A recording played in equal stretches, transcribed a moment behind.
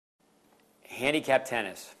Handicap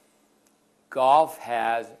tennis. Golf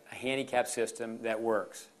has a handicap system that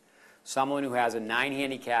works. Someone who has a 9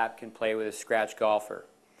 handicap can play with a scratch golfer.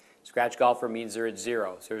 Scratch golfer means they're at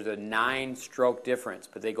 0. So there's a 9-stroke difference,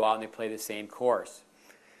 but they go out and they play the same course.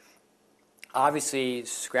 Obviously,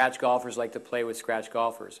 scratch golfers like to play with scratch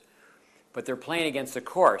golfers, but they're playing against the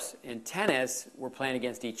course. In tennis, we're playing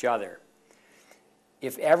against each other.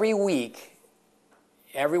 If every week,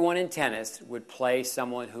 everyone in tennis would play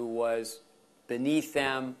someone who was beneath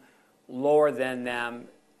them, lower than them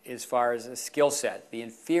as far as a skill set, the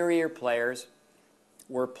inferior players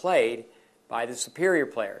were played by the superior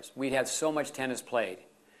players, we'd have so much tennis played.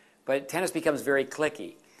 But tennis becomes very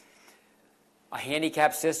cliquey. A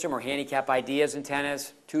handicap system or handicap ideas in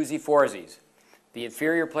tennis, 2s, 4s. The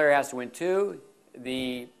inferior player has to win 2.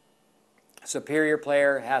 The superior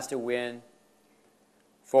player has to win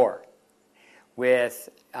 4. With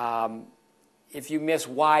if you miss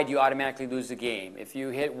wide, you automatically lose the game. If you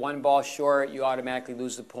hit one ball short, you automatically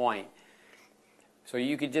lose the point. So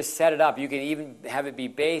you could just set it up. You can even have it be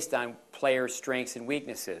based on players' strengths and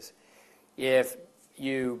weaknesses. If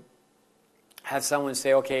you have someone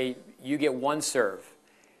say, okay, you get 1 serve.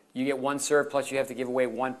 You get 1 serve plus you have to give away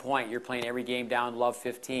 1 point. You're playing every game down, love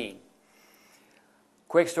 15.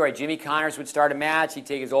 Quick story, Jimmy Connors would start a match. He'd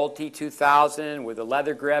take his old T2000 with a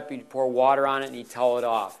leather grip. He'd pour water on it and he'd towel it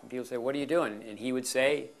off. And people say, what are you doing? And he would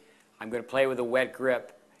say, I'm going to play with a wet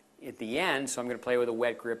grip at the end, so I'm going to play with a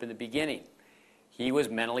wet grip in the beginning. He was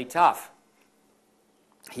mentally tough.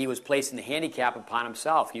 He was placing the handicap upon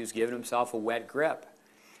himself. He was giving himself a wet grip.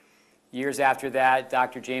 Years after that,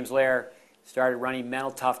 Dr. James Lair started running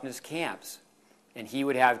mental toughness camps. And he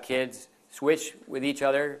would have kids switch with each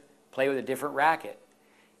other, play with a different racket,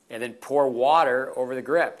 and then pour water over the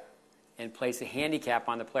grip and place a handicap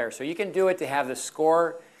on the player. So you can do it to have the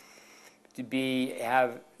score be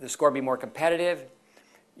more competitive.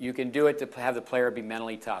 You can do it to have the player be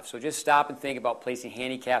mentally tough. So just stop and think about placing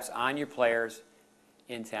handicaps on your players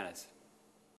in tennis.